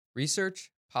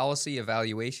Research, policy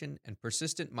evaluation, and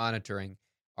persistent monitoring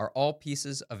are all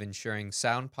pieces of ensuring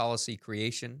sound policy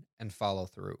creation and follow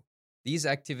through. These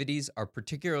activities are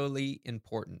particularly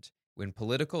important when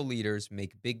political leaders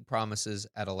make big promises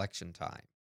at election time.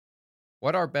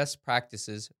 What are best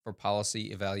practices for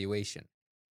policy evaluation?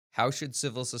 How should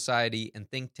civil society and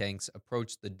think tanks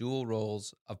approach the dual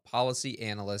roles of policy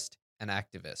analyst and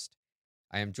activist?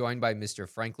 I am joined by Mr.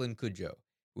 Franklin Cudjoe,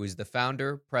 who is the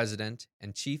founder, president,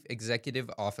 and chief executive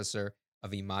officer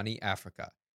of Imani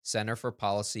Africa, Center for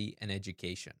Policy and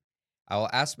Education. I will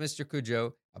ask Mr.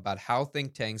 Cudjoe about how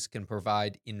think tanks can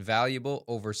provide invaluable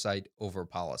oversight over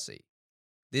policy.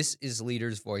 This is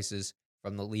Leaders' Voices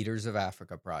from the Leaders of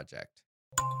Africa Project.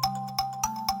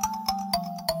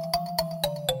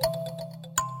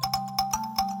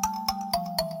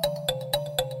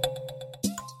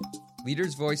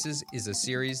 Leaders' Voices is a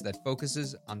series that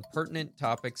focuses on pertinent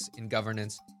topics in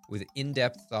governance with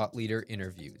in-depth thought leader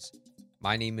interviews.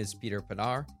 My name is Peter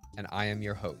Pinar, and I am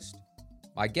your host.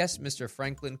 My guest, Mr.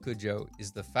 Franklin Cudjoe,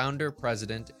 is the founder,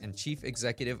 president, and chief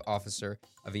executive officer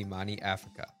of Imani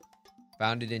Africa.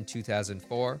 Founded in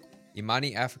 2004,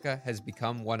 Imani Africa has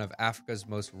become one of Africa's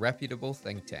most reputable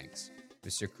think tanks.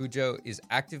 Mr. Cudjoe is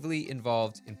actively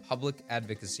involved in public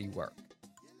advocacy work.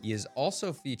 He is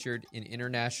also featured in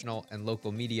international and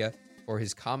local media for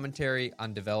his commentary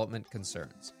on development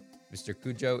concerns. Mr.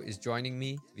 Cudjoe is joining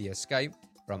me via Skype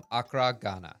from Accra,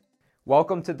 Ghana.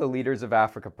 Welcome to the Leaders of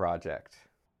Africa Project.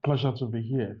 Pleasure to be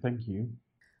here. Thank you.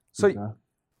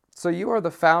 So you are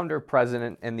the founder,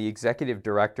 president, and the executive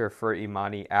director for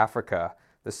Imani Africa,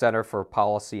 the Center for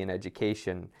Policy and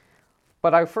Education.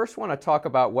 But I first want to talk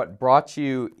about what brought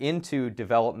you into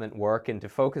development work and to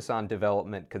focus on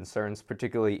development concerns,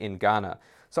 particularly in Ghana.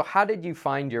 So how did you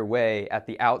find your way at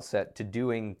the outset to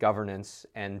doing governance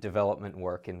and development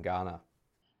work in Ghana?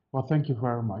 Well, thank you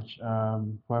very much.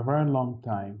 For a very long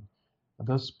time,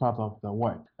 this part of the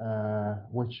work,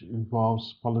 which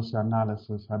involves policy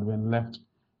analysis, had been left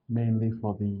mainly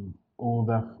for the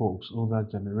older folks, older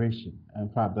generation. In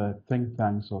fact, the think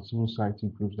tanks or civil society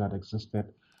groups that existed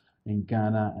in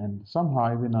Ghana and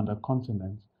somehow even on the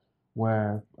continent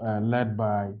were led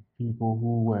by people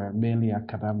who were mainly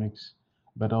academics,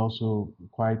 but also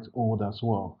quite old as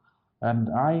well. And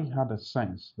I had a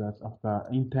sense that after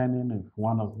interning with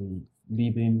one of the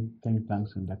leading think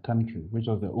tanks in the country, which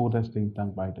was the oldest think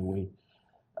tank, by the way,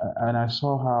 and I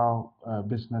saw how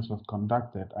business was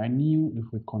conducted, I knew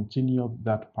if we continued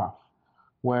that path,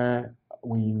 where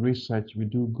we research, we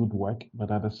do good work,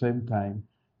 but at the same time,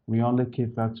 we only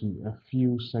cater to a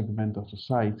few segments of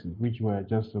society, which were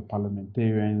just the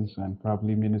parliamentarians and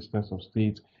probably ministers of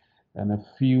state and a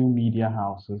few media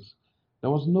houses. There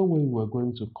was no way we were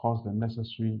going to cause the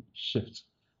necessary shift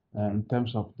in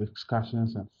terms of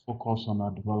discussions and focus on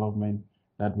our development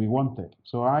that we wanted.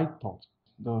 So I thought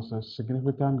there was a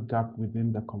significant gap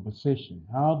within the conversation.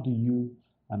 How do you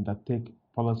undertake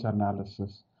policy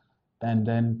analysis and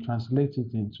then translate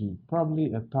it into probably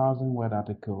 1,000-word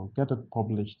article, get it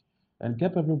published, and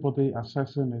get everybody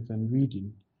assessing it and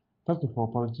reading? First of all,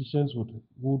 politicians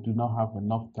who do not have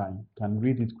enough time can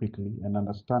read it quickly and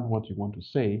understand what you want to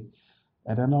say.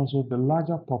 And then also the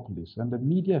larger populace and the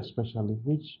media especially,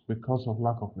 which because of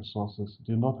lack of resources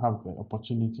do not have the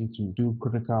opportunity to do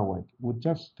critical work, would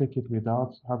just take it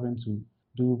without having to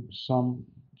do some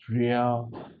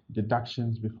real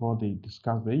deductions before they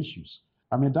discuss the issues.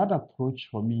 I mean, that approach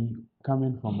for me,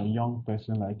 coming from a young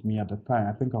person like me at the time,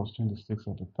 I think I was 26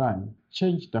 at the time,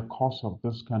 changed the course of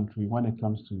this country when it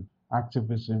comes to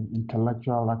activism,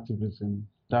 intellectual activism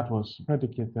that was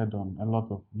predicated on a lot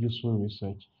of useful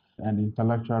research and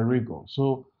intellectual rigor.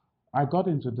 So I got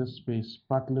into this space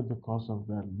partly because of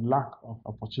the lack of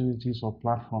opportunities or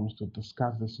platforms to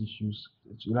discuss these issues,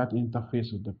 that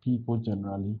interface with the people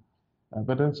generally.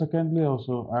 But then secondly,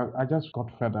 also, I just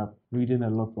got fed up reading a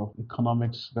lot of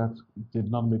economics that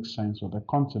did not make sense for the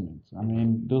continent. I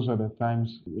mean, those were the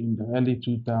times in the early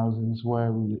 2000s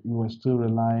where we were still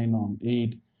relying on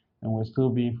aid and we're still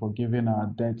being forgiven our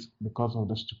debts because of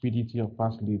the stupidity of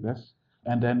past leaders.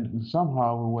 And then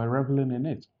somehow we were reveling in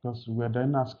it because we were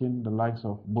then asking the likes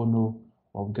of Bono,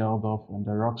 of Geldof, and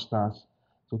the rock stars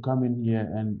to come in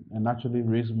here and actually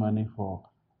raise money for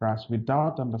us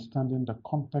without understanding the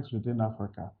context within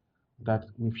Africa, that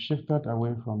we've shifted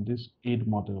away from this aid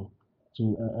model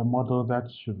to a model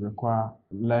that should require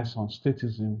less on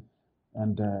statism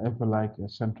and, if you like, a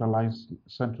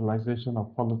centralization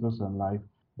of politics and life,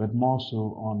 but more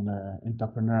so on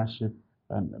entrepreneurship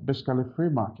and basically free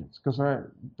markets. Because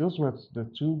those were the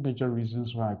two major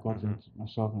reasons why I got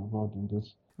myself involved in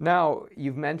this. Now,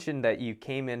 you've mentioned that you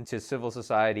came into civil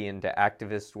society, into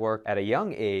activist work at a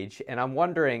young age, and I'm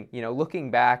wondering,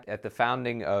 looking back at the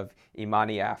founding of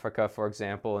Imani Africa, for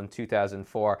example, in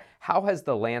 2004, how has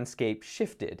the landscape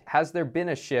shifted? Has there been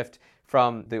a shift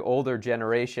from the older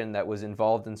generation that was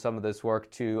involved in some of this work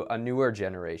to a newer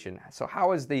generation? So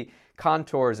how has the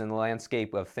contours and the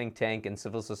landscape of think tank and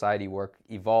civil society work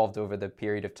evolved over the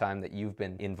period of time that you've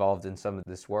been involved in some of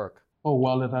this work? Oh,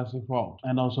 well, it has evolved.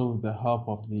 And also with the help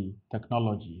of the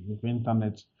technology, with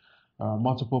internet,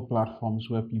 multiple platforms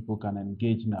where people can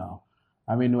engage now.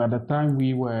 I mean, at the time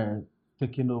we were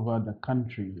taking over the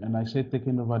country, and I say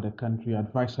taking over the country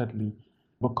advisedly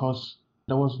because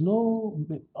there was no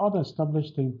other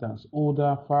established think tanks,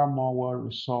 older, far more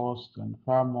well-resourced and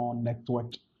far more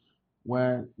networked,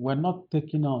 were not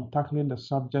tackling the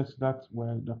subjects that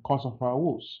were the cause of our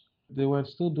woes. They were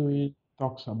still doing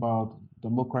talks about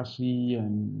democracy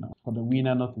and for the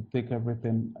winner not to take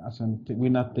everything as in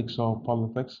winner takes all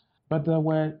politics. But there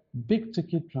were big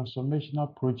ticket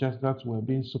transformational projects that were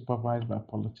being supervised by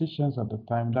politicians at the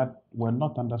time that were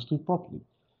not understood properly.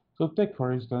 So take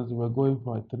for instance, they were going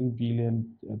for a 3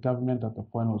 billion, government at the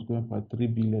point was going for a 3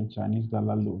 billion Chinese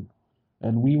dollar loan.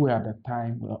 And we were at the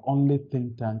time the only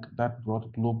think tank that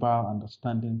brought global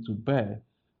understanding to bear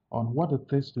on what it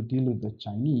is to deal with the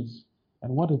Chinese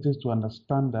and what it is to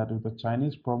understand that if the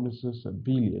Chinese promises a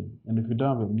billion, and if you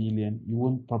don't have a million, you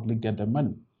won't probably get the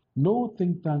money. No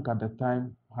think tank at the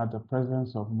time had the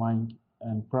presence of mind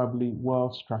and probably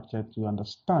well structured to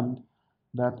understand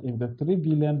that if the $3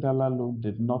 billion loan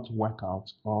did not work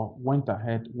out or went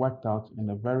ahead, worked out in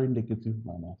a very negative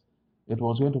manner, it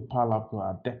was going to pile up to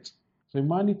our debt. So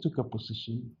Imani took a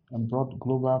position and brought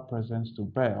global presence to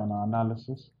bear on our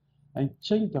analysis and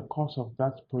changed the course of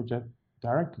that project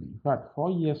directly. In fact,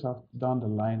 4 years down the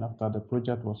line after the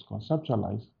project was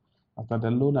conceptualized, after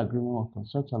the loan agreement was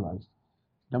conceptualized,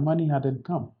 the money hadn't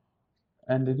come.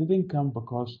 And it didn't come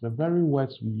because the very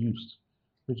words we used,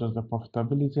 which was the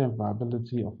profitability and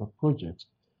viability of a project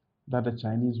that the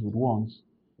Chinese would want,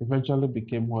 eventually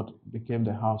became what became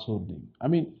the household name. I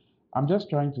mean, I'm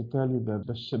just trying to tell you that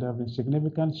there should have been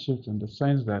significant shifts in the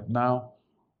sense that now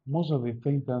most of the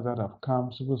think tanks that have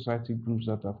come, civil society groups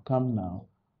that have come now,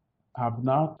 have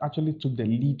now actually took the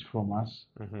lead from us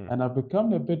and have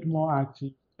become a bit more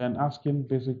active and asking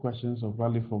basic questions of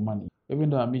value for money. Even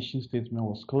though our mission statement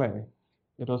was clear,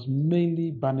 it was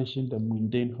mainly banishing the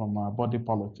mundane from our body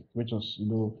politic, which was,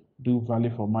 do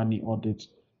value for money audits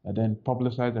and then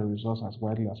publicize the results as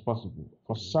widely as possible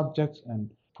for subjects and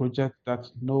projects that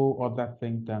no other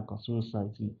think tank or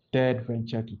society dared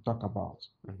venture to talk about.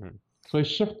 So it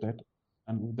shifted,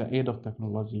 and with the aid of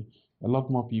technology, a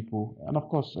lot more people, and of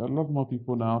course, a lot more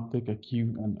people now take a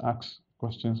cue and ask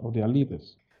questions of their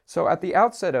leaders. So, at the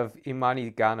outset of Imani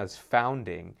Ghana's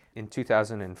founding in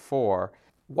 2004,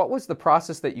 what was the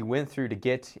process that you went through to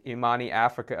get Imani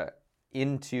Africa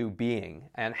into being?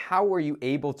 And how were you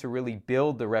able to really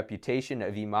build the reputation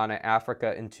of Imani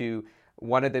Africa into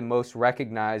one of the most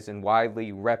recognized and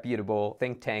widely reputable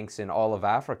think tanks in all of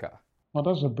Africa? Well,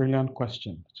 that's a brilliant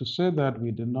question. To say that we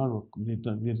did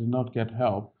not get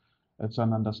help, it's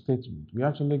an understatement. We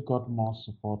actually got more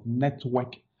support,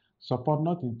 network support,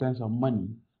 not in terms of money,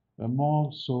 but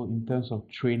more so in terms of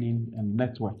training and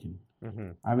networking.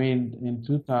 I mean, in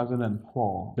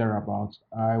 2004, thereabouts,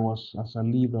 I was, as a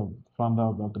leader, founder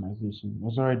of the organization,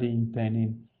 was already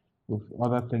interning with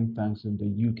other think tanks in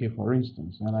the UK, for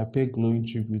instance, and I pay glowing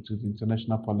tribute to the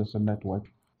International Policy Network,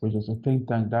 which is a think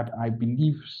tank that I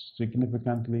believe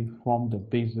significantly formed the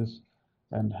basis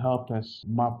and helped us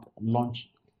launch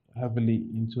heavily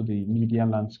into the media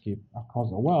landscape across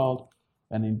the world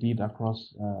and indeed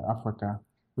across Africa,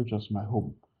 which was my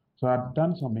home. So I'd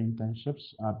done some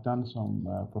internships, I'd done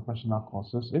some professional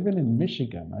courses. Even in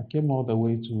Michigan, I came all the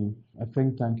way to a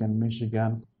think tank in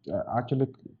Michigan. Actually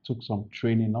took some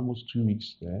training, almost 2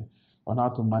 weeks there, on how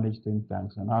to manage think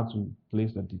tanks and how to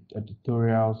place the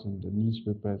editorials in the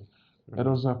newspapers. It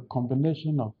was a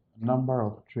combination of a number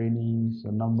of trainings,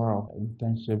 a number of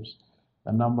internships,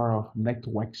 a number of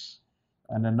networks,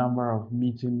 and a number of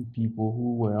meeting people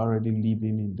who were already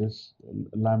living in this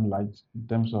limelight in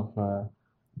terms of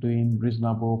doing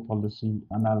reasonable policy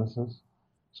analysis.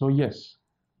 So yes,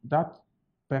 that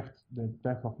birthed the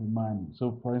birth of Imani.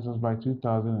 So for instance, by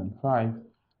 2005,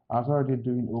 I was already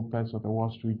doing op-eds at the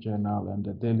Wall Street Journal and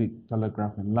the Daily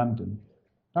Telegraph in London.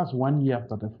 That's 1 year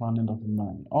after the founding of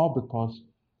Imani, all because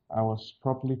I was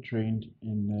properly trained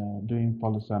in doing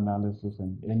policy analysis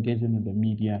and engaging in the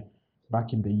media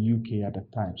back in the UK at the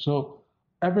time. So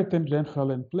everything then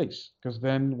fell in place because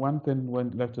then one thing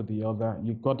went left to the other.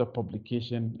 You got a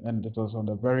publication, and it was on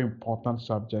a very important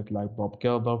subject, like Bob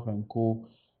Geldof and co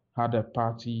had a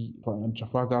party in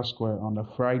Trafalgar Square on a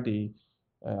Friday,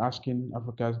 asking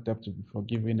Africa's debt to be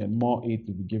forgiven and more aid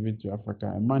to be given to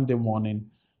Africa. And Monday morning,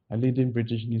 a leading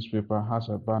British newspaper has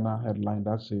a banner headline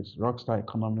that says, "Rockstar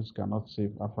economists cannot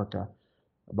save Africa,"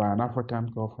 by an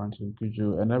African called Francis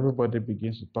Guju, and everybody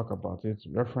begins to talk about it,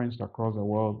 referenced across the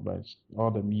world by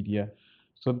all the media.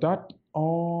 So that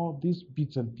all these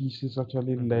bits and pieces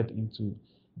actually Hmm. led into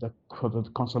the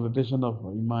consolidation of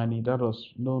Imani that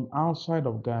was known outside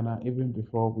of Ghana even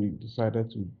before we decided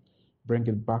to bring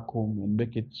it back home and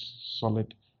make it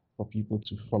solid for people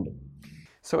to follow.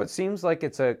 So it seems like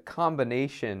it's a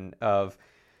combination of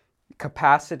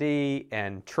capacity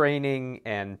and training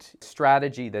and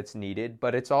strategy that's needed,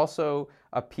 but it's also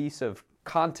a piece of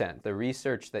content, the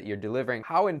research that you're delivering.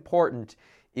 How important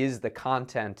is the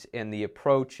content and the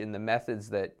approach and the methods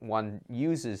that one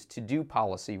uses to do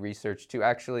policy research to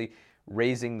actually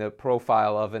raising the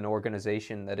profile of an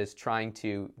organization that is trying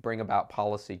to bring about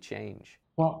policy change?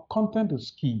 Well, content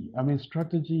is key. I mean,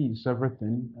 strategy is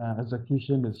everything.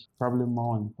 Execution is probably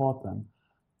more important.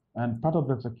 And part of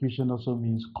the execution also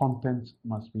means content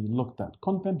must be looked at.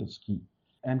 Content is key.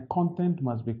 And content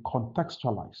must be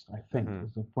contextualized, I think, Mm-hmm.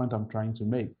 is the point I'm trying to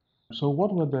make. So,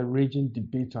 what were the raging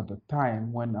debates at the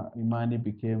time when Imani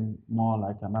became more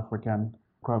like an African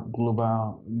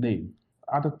global name?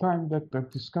 At the time, the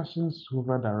discussions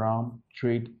hovered around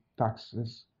trade,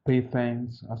 taxes,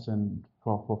 patents, as in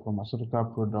for pharmaceutical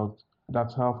products,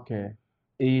 that's healthcare,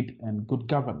 aid, and good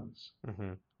governance.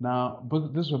 Mm-hmm. Now,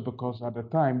 but this was because at the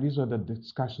time, these were the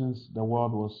discussions the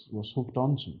world was hooked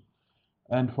onto.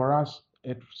 And for us,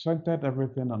 it centered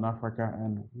everything on Africa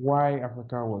and why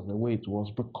Africa was the way it was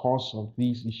because of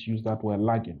these issues that were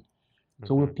lagging.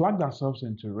 So we Mm-hmm. plugged ourselves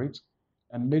into it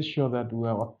and made sure that we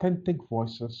were authentic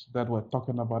voices that were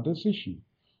talking about this issue.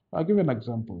 I'll give you an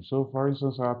example. So, for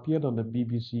instance, I appeared on the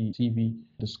BBC TV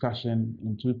discussion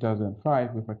in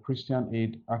 2005 with a Christian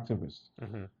aid activist.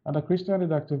 Mm-hmm. And the Christian aid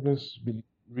activist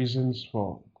reasons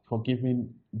for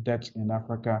giving debt in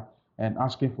Africa and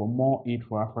asking for more aid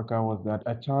for Africa was that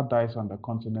a child dies on the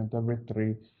continent every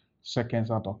 3 seconds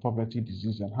out of poverty,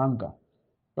 disease, and hunger.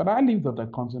 But I lived on the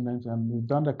continent and we've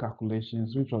done the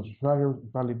calculations, which was very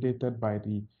validated by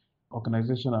the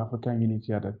Organization of African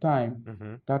Unity at the time,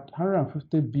 Mm-hmm. that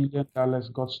 $150 billion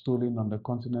got stolen on the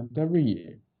continent every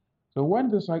year. So when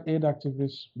this aid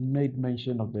activists made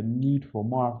mention of the need for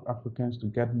more Africans to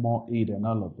get more aid and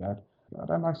all of that,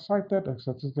 then I cited a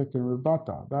statistic in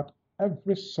rebuttal that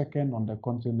every second on the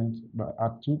continent,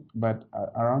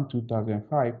 around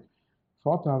 2005,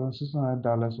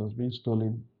 $4,600 was being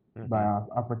stolen by Mm-hmm.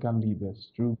 our African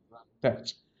leaders through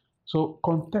theft. So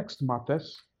context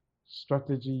matters,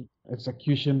 strategy,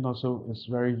 execution also is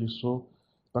very useful,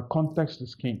 but context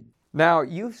is king. Now,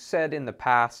 you've said in the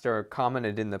past or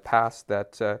commented in the past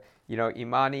that,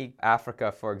 Imani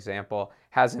Africa, for example,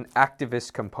 has an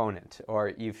activist component,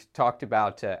 or you've talked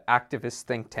about activist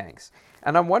think tanks.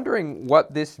 And I'm wondering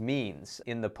what this means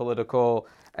in the political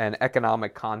and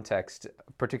economic context,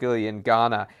 particularly in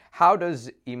Ghana. How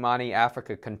does Imani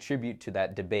Africa contribute to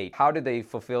that debate? How do they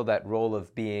fulfill that role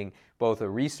of being both a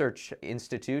research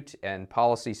institute and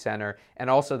policy center, and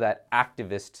also that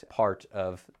activist part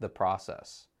of the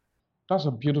process? That's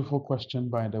a beautiful question,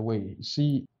 by the way.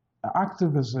 See,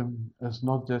 activism is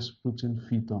not just putting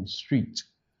feet on street.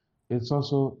 It's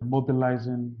also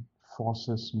mobilizing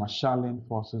forces, marshalling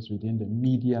forces within the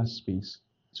media space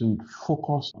to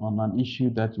focus on an issue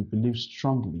that you believe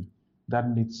strongly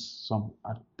that needs some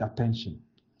attention.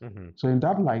 Mm-hmm. So in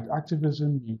that light,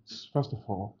 activism means, first of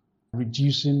all,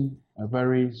 reducing a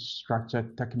very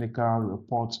structured technical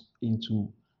report into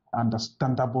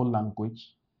understandable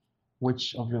language,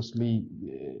 which obviously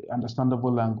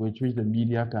understandable language which the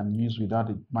media can use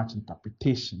without much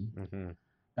interpretation. Mm-hmm.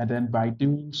 And then by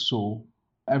doing so,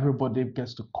 everybody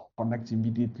gets to connect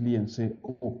immediately and say,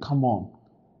 oh, come on,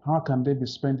 how can they be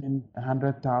spending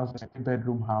 100,000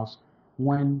 bedroom house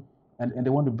when, and they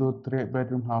want to build 3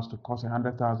 bedroom house to cost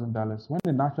 $100,000 when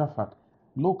in actual fact,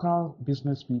 local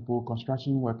business people,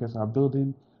 construction workers are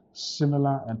building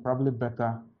similar and probably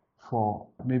better for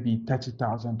maybe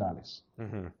 $30,000.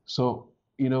 Mm-hmm. So,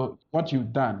 what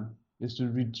you've done is to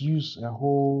reduce a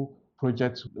whole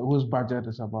project whose budget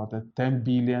is about $10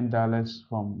 billion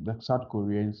from the South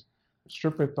Koreans,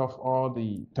 strip it off all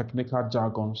the technical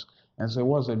jargons, and say,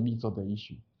 what's the meat of the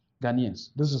issue? Ghanaians,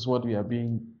 this is what we are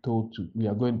being told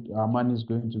our money is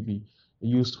going to be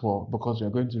used for because we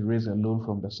are going to raise a loan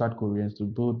from the South Koreans to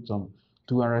build some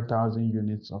 200,000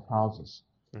 units of houses.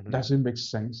 Hmm. Does it make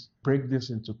sense? Break this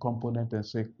into components and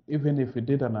say, even if we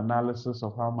did an analysis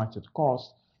of how much it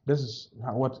costs, this is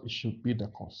what it should be the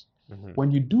cost. Hmm.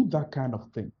 When you do that kind of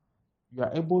thing, you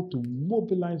are able to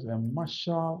mobilize and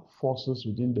marshal forces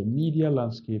within the media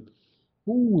landscape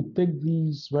who would take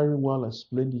these very well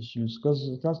explained issues, because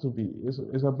it has to be,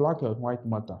 it's a black and white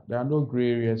matter. There are no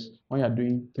gray areas when you're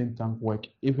doing think tank work,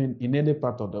 even in any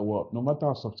part of the world, no matter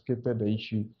how sophisticated the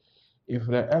issue. If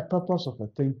the purpose of a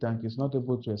think tank is not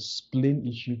able to explain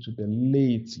issue to the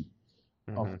laity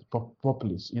of Hmm. the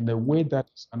populace in a way that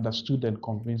is understood and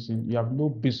convincing, you have no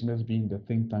business being the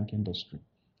think tank industry.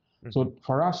 Hmm. So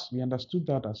for us, we understood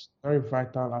that as a very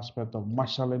vital aspect of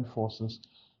marshalling forces,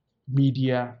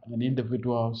 media, and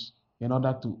individuals in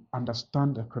order to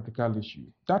understand a critical issue.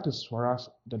 That is for us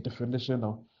the definition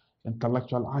of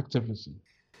intellectual activism.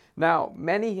 Now,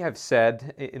 many have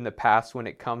said in the past when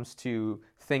it comes to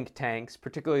think tanks,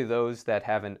 particularly those that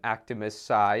have an activist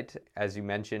side, as you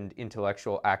mentioned,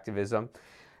 intellectual activism,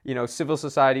 civil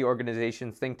society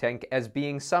organizations, think tank, as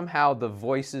being somehow the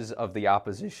voices of the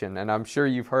opposition. And I'm sure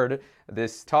you've heard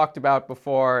this talked about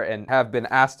before and have been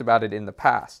asked about it in the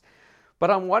past. But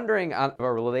I'm wondering, on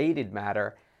a related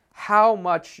matter, how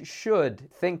much should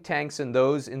think tanks and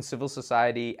those in civil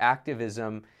society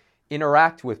activism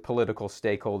interact with political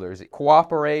stakeholders,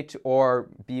 cooperate, or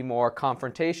be more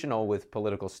confrontational with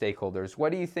political stakeholders?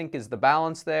 What do you think is the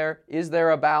balance there? Is there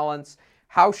a balance?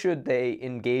 How should they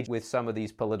engage with some of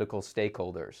these political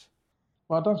stakeholders?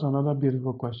 Well, that's another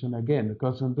beautiful question again,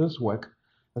 because in this work,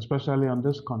 especially on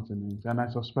this continent, and I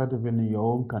suspect even in your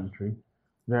own country,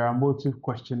 there are motive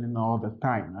questioning all the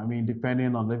time. I mean,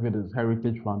 depending on if it is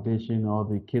Heritage Foundation or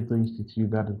the Cato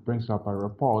Institute that it brings up a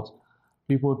report,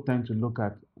 people tend to look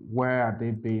at where are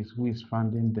they based, who is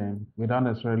funding them, without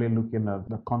necessarily looking at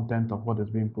the content of what is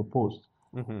being proposed.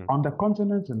 Mm-hmm. On the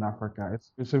continent in Africa,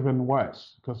 it's even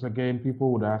worse because again,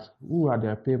 people would ask, who are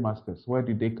their paymasters? Where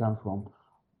did they come from?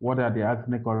 What are their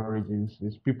ethnic origins?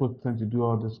 These people tend to do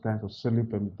all these kinds of silly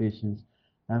permutations,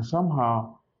 and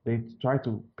somehow they try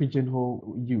to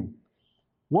pigeonhole you.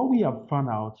 What we have found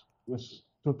out was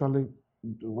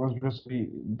basically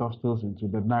dovetails into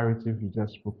the narrative you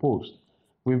just proposed.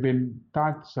 We've been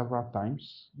tagged several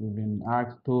times. We've been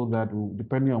asked, told that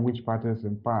depending on which party is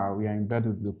in power, we are embedded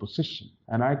with the opposition.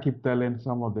 And I keep telling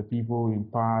some of the people in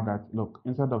power that, look,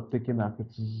 instead of taking our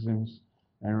criticisms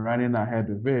and running ahead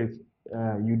with it,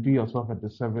 you do yourself a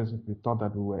disservice if you thought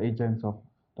that we were agents of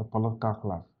the political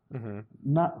class. Mm-hmm.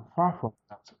 Not far from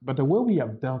that. But the way we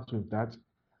have dealt with that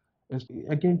is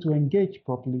again to engage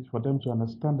properly for them to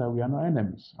understand that we are not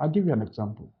enemies. I'll give you an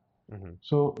example. Mm-hmm.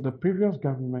 So the previous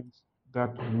government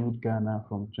that ruled Ghana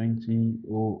from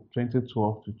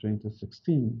 2012 to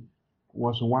 2016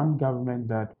 was one government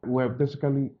that were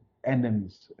basically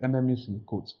enemies in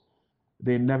quotes.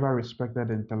 They never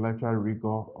respected intellectual rigor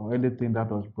or anything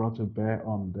that was brought to bear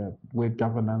on the way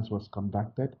governance was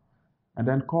conducted, and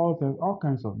then called them all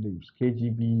kinds of names: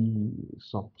 KGB,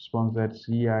 sponsored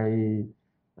CIA,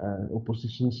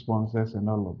 opposition sponsors, and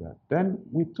all of that. Then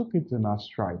we took it in our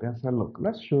stride and said, look,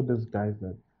 let's show these guys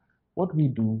that what we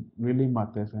do really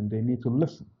matters and they need to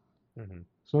listen. Mm-hmm.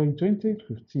 So in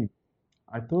 2015,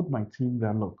 I told my team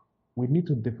that, look, we need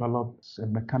to develop a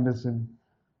mechanism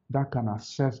that can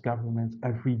assess government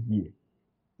every year,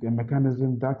 a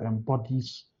mechanism that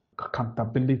embodies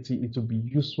accountability. It will be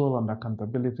useful on the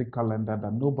accountability calendar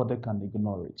that nobody can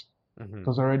ignore it. Mm-hmm.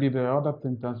 Because already there are other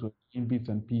think tanks with in bits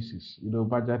and pieces,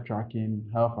 budget tracking,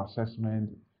 health assessment,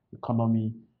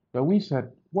 economy. But we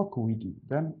said, what could we do?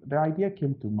 Then the idea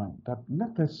came to mind that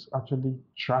let us actually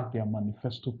track their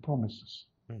manifesto promises.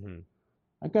 Mm-hmm.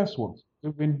 And guess what?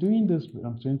 We've been doing this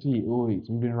from 2008.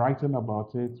 We've been writing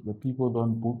about it, but people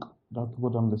don't book, that people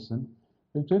don't listen.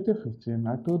 In 2015,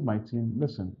 I told my team,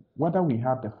 listen, whether we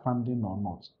have the funding or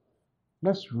not,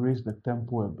 let's raise the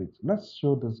tempo a bit. Let's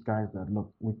show these guys that, look,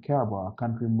 we care about our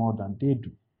country more than they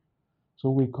do. So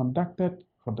we conducted,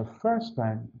 for the first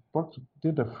time, what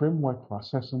did a framework for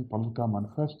assessing political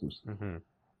manifestos Mm-hmm.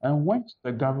 and went to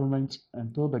the government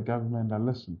and told the government that,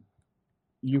 listen,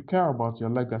 you care about your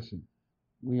legacy.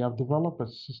 We have developed a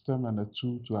system and a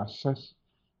tool to assess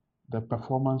the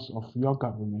performance of your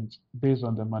government based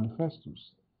on the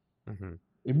manifestos. Mm-hmm.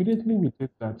 Immediately we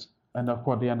did that, and of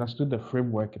course they understood the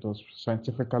framework, it was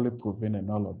scientifically proven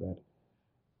and all of that.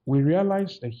 We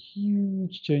realized a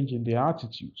huge change in their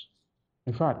attitudes.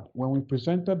 In fact, when we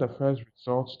presented the first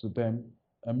results to them,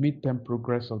 a midterm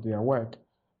progress of their work,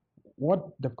 what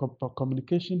the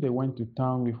communication they went to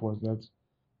town with was that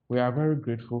we are very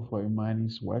grateful for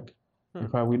Imani's work. In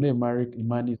Hmm. fact, we know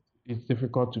Imani is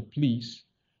difficult to please,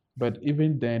 But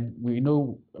even then, we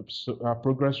know our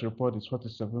progress report is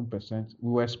 47%.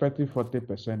 We were expecting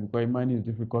 40% because money is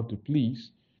difficult to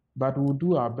please. But we'll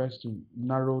do our best to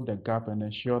narrow the gap and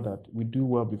ensure that we do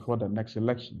well before the next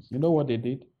elections. You know what they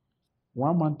did?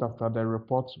 1 month after the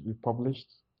reports we published,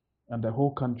 and the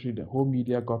whole country, the whole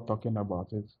media got talking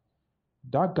about it,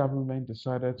 that government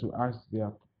decided to ask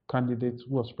their candidate,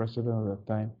 who was president at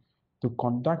the time, to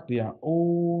conduct their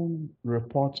own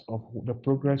report of the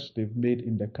progress they've made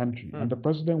in the country. Hmm. And the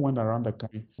president went around the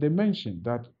country. They mentioned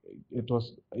that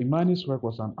Imani's work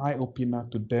was an eye opener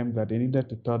to them that they needed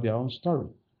to tell their own story.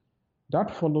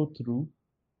 That followed through,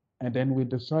 and then we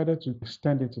decided to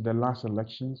extend it to the last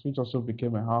elections, which also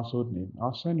became a household name.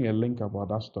 I'll send you a link about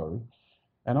that story.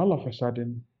 And all of a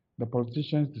sudden, the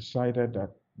politicians decided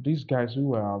that these guys who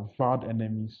were our vowed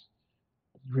enemies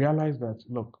realized that,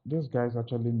 look, these guys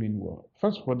actually mean well.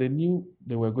 First of all, they knew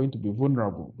they were going to be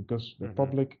vulnerable because the Hmm.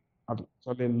 public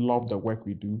actually loved the work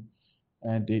we do.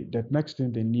 And the next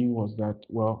thing they knew was that,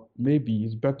 well, maybe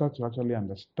it's better to actually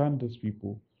understand these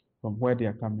people from where they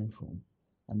are coming from.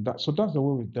 And so that's the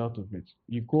way we dealt with it.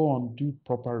 You go on, do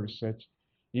proper research,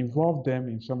 involve them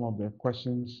in some of the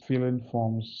questions, filling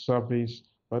forms, surveys,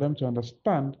 for them to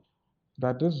understand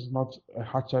that this is not a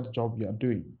hatchet job you are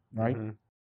doing, right? Hmm.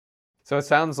 So it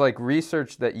sounds like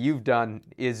research that you've done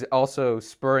is also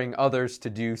spurring others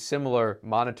to do similar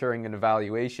monitoring and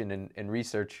evaluation and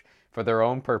research for their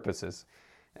own purposes.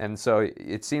 And so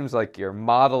it seems like you're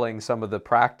modeling some of the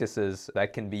practices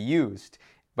that can be used,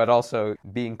 but also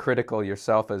being critical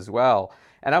yourself as well.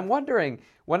 And I'm wondering,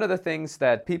 one of the things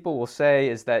that people will say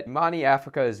is that Imani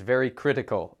Africa is very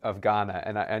critical of Ghana.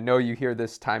 And I know you hear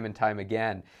this time and time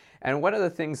again. And one of the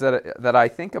things that I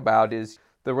think about is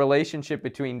the relationship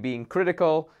between being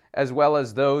critical as well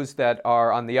as those that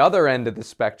are on the other end of the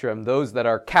spectrum, those that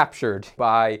are captured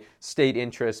by state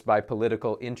interests, by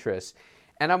political interests.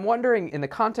 And I'm wondering, in the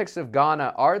context of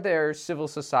Ghana, are there civil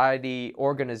society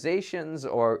organizations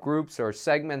or groups or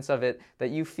segments of it that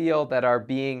you feel that are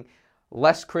being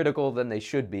less critical than they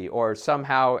should be, or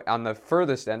somehow on the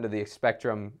furthest end of the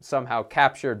spectrum, somehow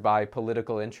captured by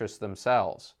political interests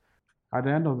themselves? At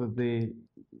the end of the day,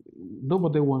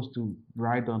 nobody wants to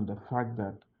ride on the fact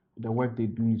that the work they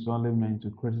do is only meant to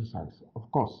criticize.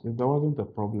 Of course, if there wasn't a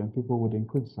problem, people wouldn't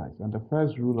criticize. And the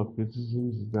first rule of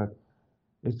criticism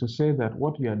is to say that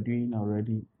what you are doing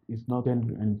already is not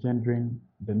engendering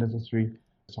the necessary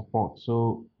support.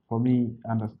 So for me,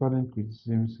 understanding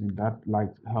criticisms in that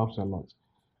light helps a lot.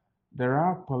 There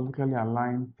are politically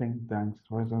aligned think tanks.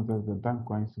 For instance, there's the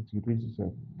Dankwa Institute, which is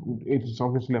it is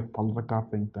obviously a political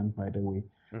think tank, by the way.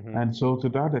 Mm-hmm. And so, to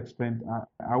that extent,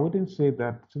 I wouldn't say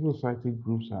that civil society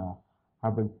groups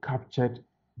have been captured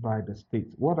by the state.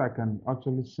 What I can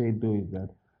actually say, though, is that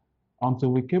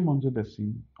until we came onto the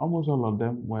scene, almost all of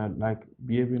them were like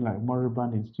behaving like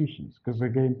moribund institutions, because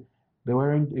again, they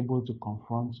weren't able to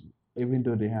confront, even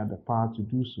though they had the power to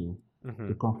do so, Mm-hmm.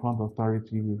 to confront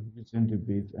authority with written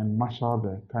debates and marshal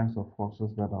the kinds of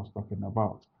forces that I was talking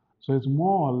about. So it's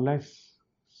more or less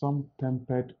some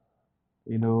tempered,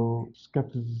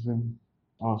 skepticism,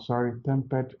 or sorry,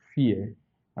 tempered fear,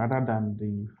 rather than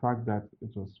the fact that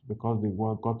it was because the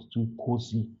world got too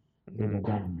cozy with Mm-hmm. the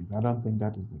government. I don't think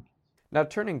that is the case. Now,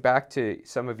 turning back to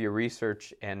some of your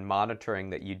research and monitoring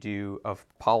that you do of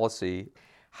policy,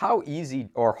 how easy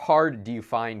or hard do you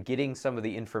find getting some of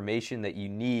the information that you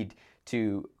need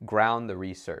to ground the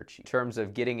research? In terms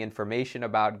of getting information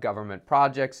about government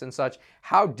projects and such,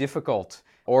 how difficult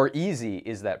or easy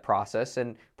is that process?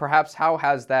 And perhaps how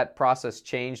has that process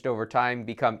changed over time,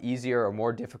 become easier or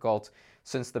more difficult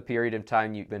since the period of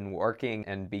time you've been working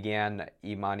and began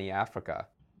Imani Africa?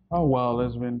 Oh, well,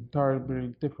 it's been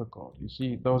terribly difficult. You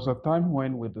see, there was a time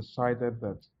when we decided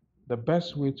that the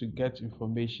best way to get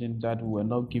information that we were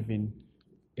not given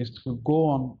is to go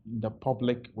on the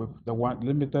public with the one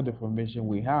limited information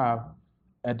we have,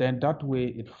 and then that way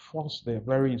it forced the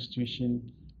very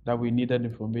institution that we needed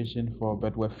information for,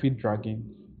 but were feed dragging,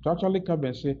 to actually come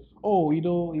and say, oh,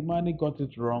 Imani got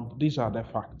it wrong. These are the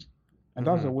facts. And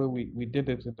that's Mm-hmm. the way we did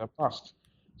it in the past.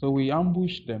 So we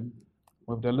ambushed them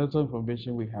with the little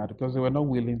information we had because they were not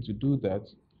willing to do that.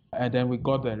 And then we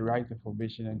got the right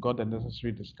information and got the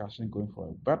necessary discussion going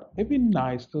forward. But even now,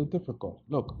 it's still difficult.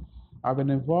 Look, I've been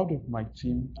involved with my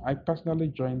team. I personally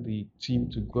joined the team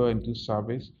to go and do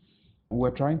surveys.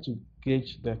 We're trying to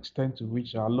gauge the extent to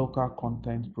which our local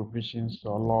content provisions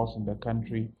or laws in the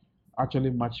country actually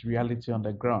match reality on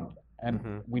the ground. And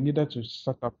Mm-hmm. we needed to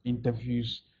set up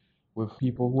interviews with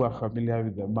people who are familiar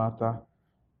with the matter.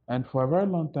 And for a very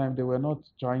long time, they were not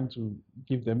trying to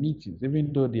give the meetings,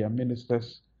 even though they are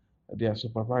ministers their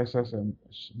supervisors and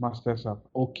masters have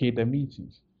okayed the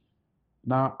meetings.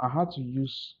 Now, I had to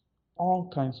use all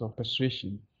kinds of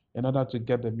persuasion in order to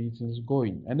get the meetings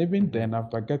going. And even Mm-hmm. then,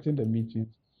 after getting the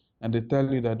meetings, and they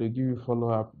tell you that they give you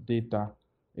follow-up data,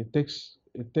 it takes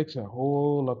a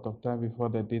whole lot of time before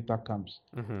the data comes.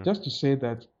 Mm-hmm. Just to say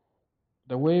that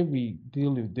the way we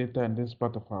deal with data in this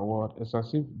part of our world is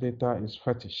as if data is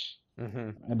fetish,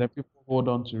 Mm-hmm. and then people hold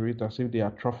on to it as if they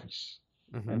are trophies.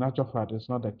 Mm-hmm. In actual fact, it's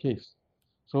not the case.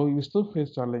 So we still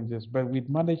face challenges, but we've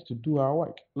managed to do our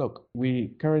work. Look,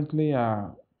 we currently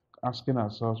are asking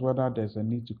ourselves whether there's a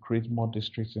need to create more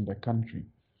districts in the country,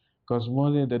 because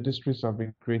mostly the districts have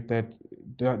been created,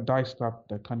 diced up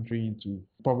the country into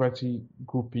poverty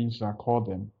groupings, I call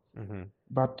them. Mm-hmm.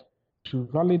 But to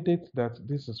validate that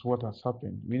this is what has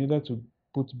happened, we needed to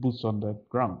put boots on the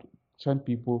ground, send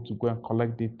people to go and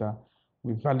collect data.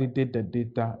 We validate the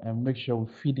data and make sure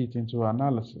we feed it into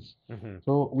analysis. Mm-hmm.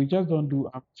 So we just don't do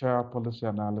armchair policy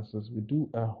analysis. We do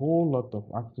a whole lot of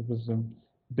activism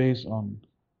based on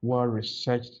well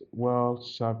researched, well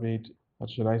surveyed,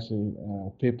 what should I say,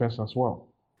 papers as well.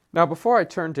 Now, before I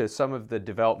turn to some of the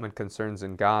development concerns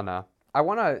in Ghana, I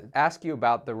want to ask you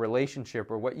about the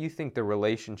relationship, or what you think the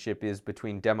relationship is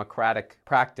between democratic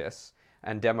practice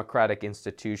and democratic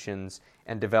institutions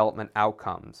and development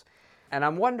outcomes. And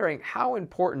I'm wondering, how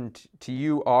important to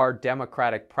you are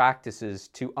democratic practices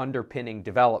to underpinning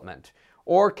development?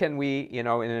 Or can we, in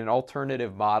an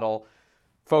alternative model,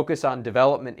 focus on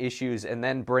development issues and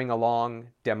then bring along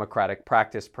democratic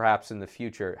practice perhaps in the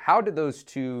future? How do those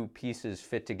two pieces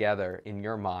fit together in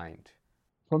your mind?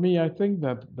 For me, I think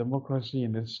that democracy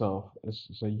in itself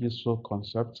is a useful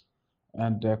concept,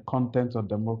 and the content of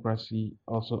democracy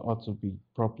also ought to be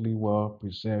properly well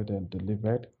preserved and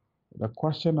delivered. The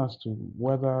question as to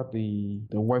whether the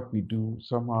work we do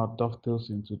somehow dovetails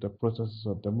into the processes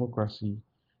of democracy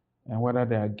and whether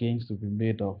there are gains to be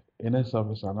made of in itself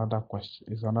is another question,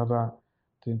 is another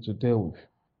thing to deal with.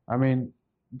 I mean,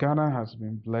 Ghana has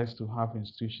been blessed to have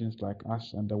institutions like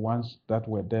us and the ones that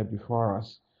were there before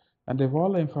us, and they've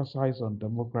all emphasized on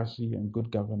democracy and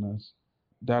good governance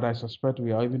that I suspect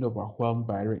we are even overwhelmed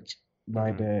by it,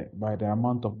 Mm-hmm. by the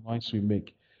amount of noise we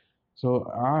make.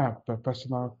 So I have a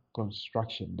personal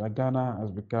construction that Ghana has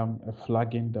become a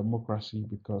flagging democracy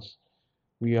because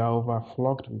we are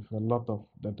overflogged with a lot of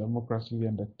the democracy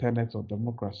and the tenets of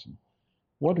democracy.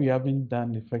 What we haven't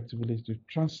done effectively is to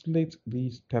translate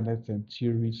these tenets and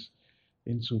theories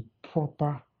into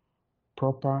proper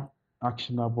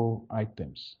actionable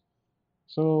items.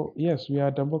 So yes, we are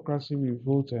a democracy, we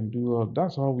vote and do all,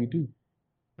 that's all we do.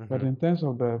 But Mm-hmm. in terms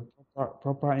of the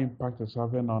proper impact it's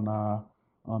having on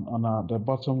the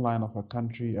bottom line of a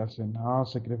country, as in how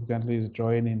significantly it's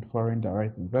drawing in foreign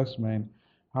direct investment,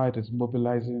 how it is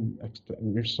mobilizing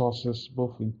resources,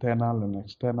 both internal and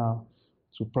external,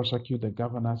 to prosecute the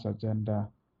governance agenda,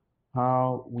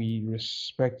 how we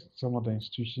respect some of the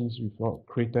institutions we've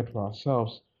created for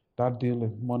ourselves that deal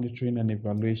with monitoring and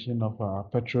evaluation of our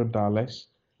petrodollars,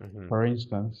 Mm-hmm. for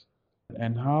instance,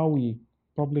 and how we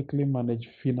publicly manage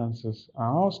finances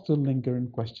are all still lingering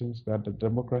questions that the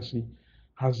democracy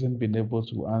hasn't been able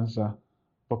to answer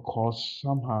because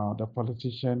somehow the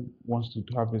politician wants to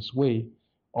have his way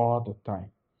all the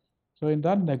time. So, in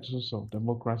that nexus of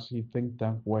democracy, think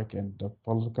tank work, and the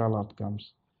political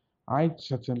outcomes, I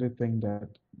certainly think that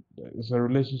it's a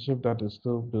relationship that is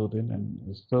still building and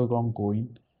is still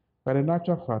ongoing. But in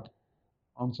actual fact,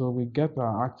 until we get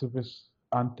our activist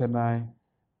antennae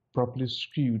properly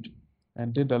skewed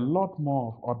and did a lot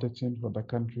more of auditing for the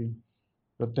country,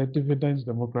 the dividends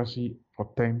democracy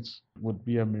portends would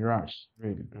be a mirage,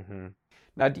 really. Mm-hmm.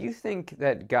 Now, do you think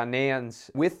that Ghanaians,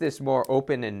 with this more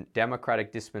open and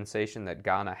democratic dispensation that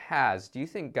Ghana has, do you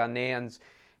think Ghanaians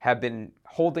have been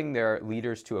holding their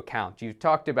leaders to account? You've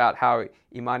talked about how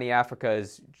Imani Africa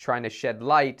is trying to shed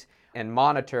light and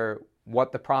monitor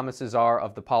what the promises are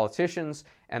of the politicians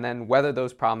and then whether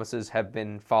those promises have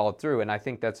been followed through. And I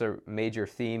think that's a major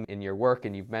theme in your work,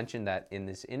 and you've mentioned that in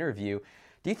this interview.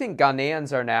 Do you think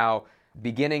Ghanaians are now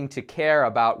beginning to care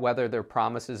about whether their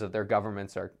promises of their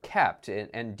governments are kept?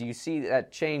 And do you see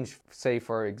that change, say,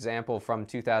 for example, from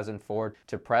 2004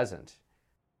 to present?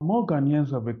 More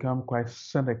Ghanaians have become quite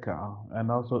cynical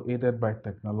and also aided by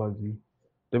technology.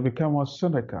 They become more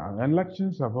cynical.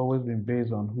 Elections have always been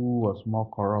based on who was more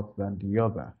corrupt than the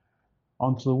other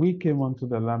until we came onto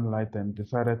the limelight and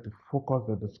decided to focus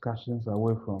the discussions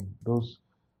away from those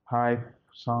high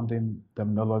sounding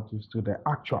terminologies to the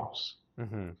actuals.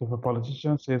 Mm-hmm. So if a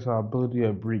politician says, I'll build you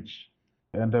a bridge,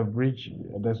 and the bridge,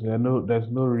 there's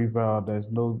no river, there's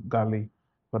no gully,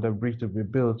 for the bridge to be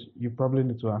built, you probably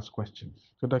need to ask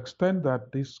questions. To the extent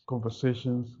that these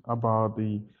conversations about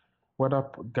the whether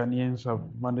Ghanaians have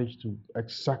managed to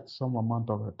exact some amount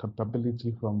of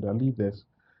accountability from their leaders,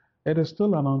 it is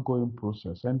still an ongoing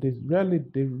process, and they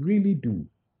really do,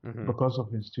 Mm-hmm. because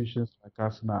of institutions like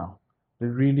us now. They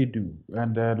really do.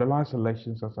 And the last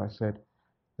elections, as I said,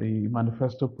 the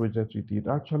manifesto project we did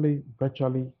actually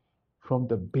virtually formed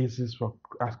the basis for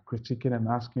critiquing and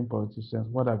asking politicians,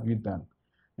 what have you done?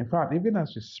 In fact, even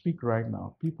as we speak right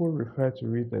now, people refer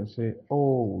to it and say,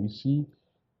 oh, you see,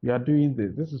 you are doing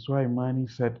this. This is why Imani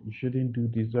said you shouldn't do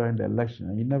this during the election.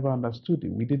 And you never understood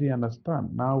it. We didn't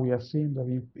understand. Now we are seeing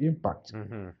the impact.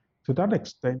 Mm-hmm. To that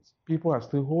extent, people are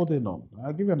still holding on.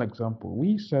 I'll give you an example.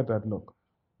 We said that, look,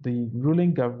 the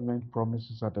ruling government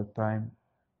promises at the time,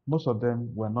 most of them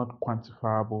were not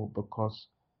quantifiable because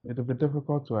it would be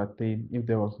difficult to attain if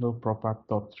there was no proper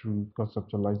thought through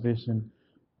conceptualization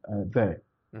there.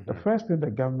 The Mm-hmm. first thing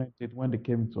the government did when they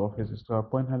came into office is to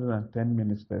appoint 110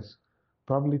 ministers,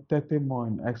 probably 30 more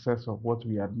in excess of what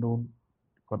we had known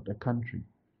for the country.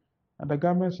 And the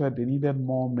government said they needed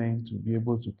more men to be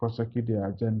able to prosecute their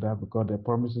agenda because their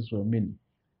promises were many.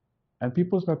 And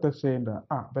people started saying that,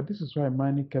 but this is why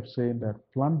Mani kept saying that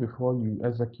plan before you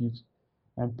execute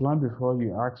and plan before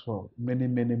you ask for many,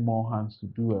 many more hands to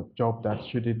do a job that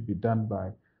shouldn't be done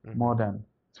by Mm-hmm. more than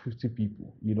 50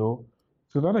 people.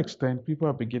 To that extent, people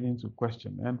are beginning to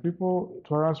question. And people,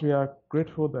 for us, we are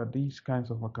grateful that these kinds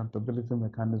of accountability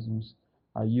mechanisms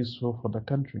are useful for the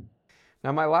country.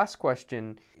 Now, my last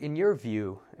question, in your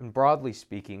view, and broadly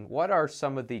speaking, what are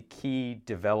some of the key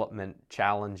development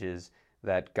challenges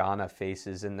that Ghana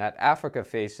faces and that Africa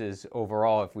faces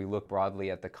overall if we look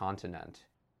broadly at the continent?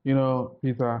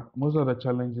 Peter, most of the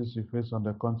challenges we face on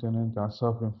the continent are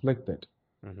self-inflicted.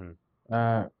 Mm-hmm.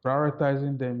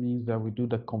 Prioritizing them means that we do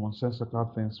the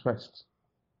commonsensical things first.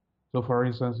 So, for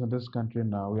instance, in this country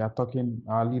now, we are talking,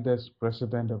 our leaders,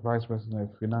 president, the vice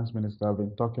president, the finance minister, have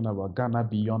been talking about Ghana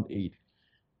beyond aid.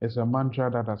 It's a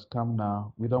mantra that has come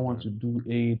now. We don't want Mm-hmm. to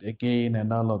do aid again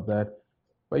and all of that.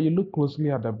 But you look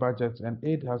closely at the budget, and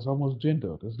aid has almost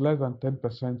dwindled. It's less than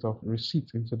 10% of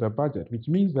receipts into the budget, which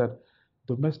means that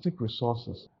domestic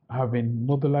resources have been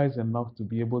mobilized enough to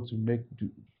be able to make do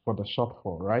for the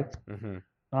shortfall, right? Mm-hmm.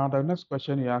 Now, the next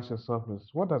question you ask yourself is,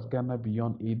 what does Ghana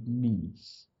beyond aid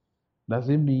means? Does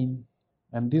it mean,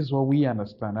 and this is what we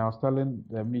understand. I was telling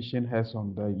the mission heads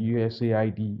on the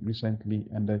USAID recently,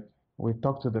 and we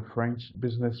talked to the French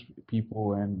business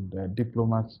people and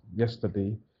diplomats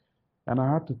yesterday, and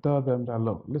I had to tell them that,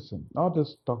 look, listen, all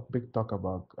this talk, big talk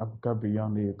about Africa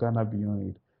beyond aid, Ghana beyond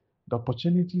aid, the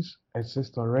opportunities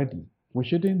exist already. We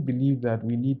shouldn't believe that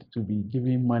we need to be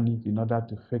giving money in order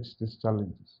to fix these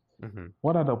challenges. Mm-hmm.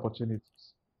 What are the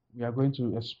opportunities? We are going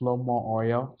to explore more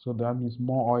oil, so that means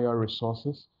more oil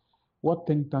resources. What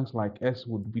think tanks like us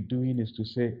would be doing is to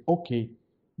say, okay,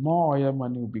 more oil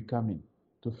money will be coming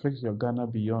to fix your Ghana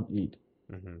beyond aid.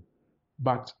 Mm-hmm.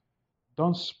 But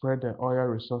don't spread the oil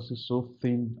resources so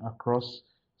thin across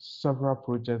several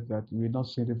projects that you will not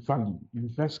see the value.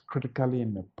 Invest critically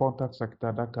in the important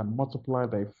sector that can multiply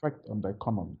the effect on the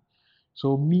economy.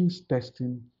 So means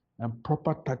testing and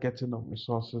proper targeting of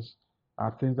resources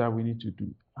are things that we need to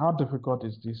do. How difficult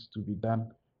is this to be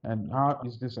done? And how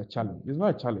is this a challenge? It's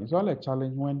not a challenge. It's only a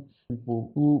challenge when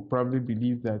people who probably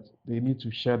believe that they need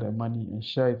to share their money and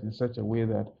share it in such a way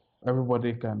that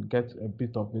everybody can get a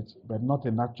bit of it, but not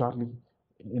in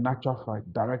actual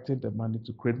fact, directing the money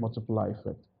to create multiplier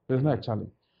effect. It's not Mm-hmm. a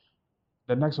challenge.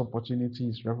 The next opportunity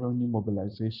is revenue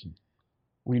mobilization.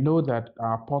 We know that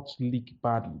our ports leak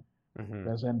badly. Mm-hmm.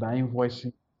 There's under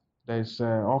invoicing. There's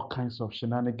all kinds of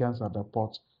shenanigans at the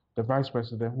port. The vice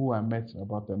president, who I met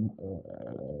about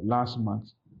last month,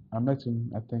 I met him,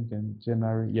 I think, in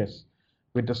January. Yes,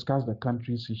 we discussed the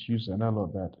country's issues and all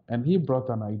of that. And he brought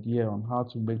an idea on how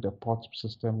to make the port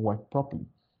system work properly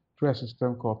through a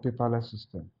system called paperless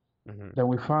system. Mm-hmm. Then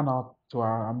we found out to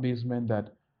our amazement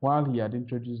that while he had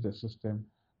introduced the system,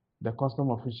 the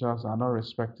custom officials are not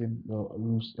respecting the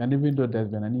rules. And even though there's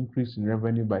been an increase in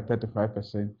revenue by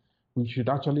 35%, we should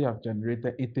actually have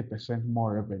generated 80%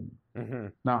 more revenue. Mm-hmm.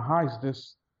 Now, how is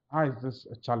this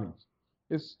a challenge?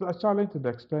 It's a challenge to the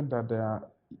extent that there are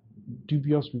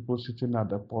dubious people sitting at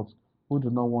the port who do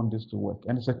not want this to work.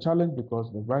 And it's a challenge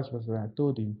because the vice president, I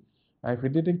told him, if he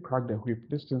didn't crack the whip,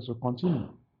 these things will continue.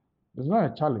 It's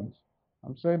not a challenge.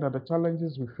 I'm saying that the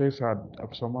challenges we face are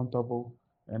surmountable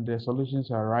and the solutions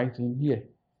are right in here.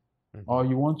 Mm-hmm. Or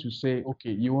you want to say,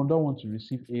 okay, you don't want to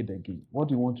receive aid again.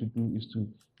 What you want to do is to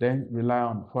then rely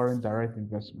on foreign direct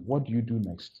investment. What do you do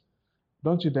next?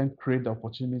 Don't you then create the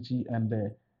opportunity and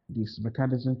this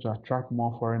mechanism to attract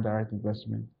more foreign direct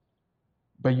investment.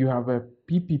 But you have a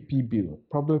PPP bill,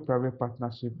 public-private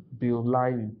partnership bill,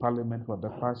 lying in Parliament for the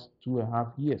past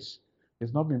 2.5 years.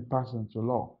 It's not been passed into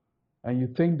law. And you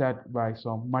think that by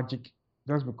some magic,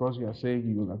 just because you are saying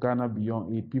you are Ghana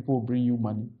Beyond Aid, people will bring you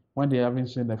money when they haven't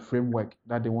seen the framework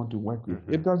that they want to work with.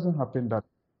 It doesn't happen that.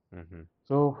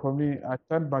 So for me, I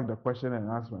turn back the question and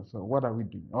ask myself, what are we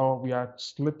doing? Or we are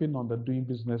slipping on the Doing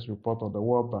Business report of the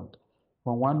World Bank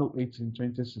from 108 in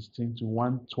 2016 to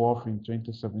 112 in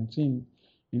 2017.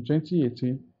 In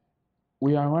 2018,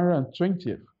 we are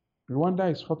 120th.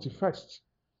 Rwanda is 41st.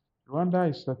 Rwanda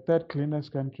is the third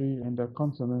cleanest country in the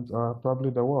continent, or probably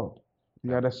the world.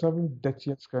 We are the seventh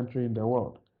dirtiest country in the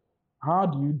world. How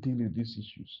do you deal with these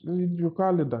issues? You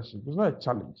require leadership. It's not a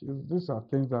challenge. These are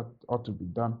things that ought to be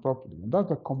done properly. And that's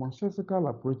the commonsensical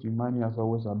approach Imani has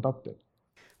always adopted.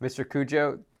 Mr.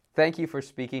 Cudjoe, thank you for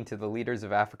speaking to the Leaders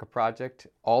of Africa Project.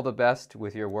 All the best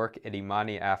with your work at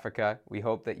Imani Africa. We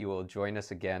hope that you will join us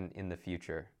again in the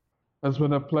future. It's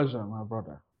been a pleasure, my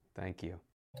brother. Thank you.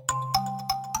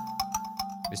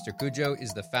 Mr. Cudjoe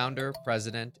is the founder,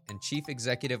 president, and chief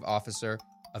executive officer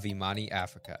of Imani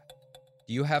Africa.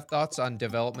 Do you have thoughts on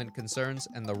development concerns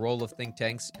and the role of think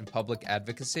tanks in public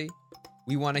advocacy?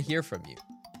 We want to hear from you.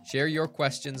 Share your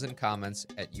questions and comments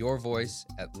at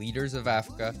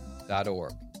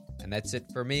yourvoice@leadersofafrica.org. And that's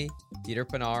it for me, Peter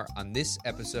Pinar, on this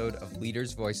episode of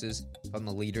Leaders' Voices from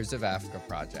the Leaders of Africa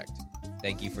Project.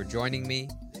 Thank you for joining me.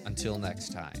 Until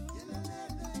next time.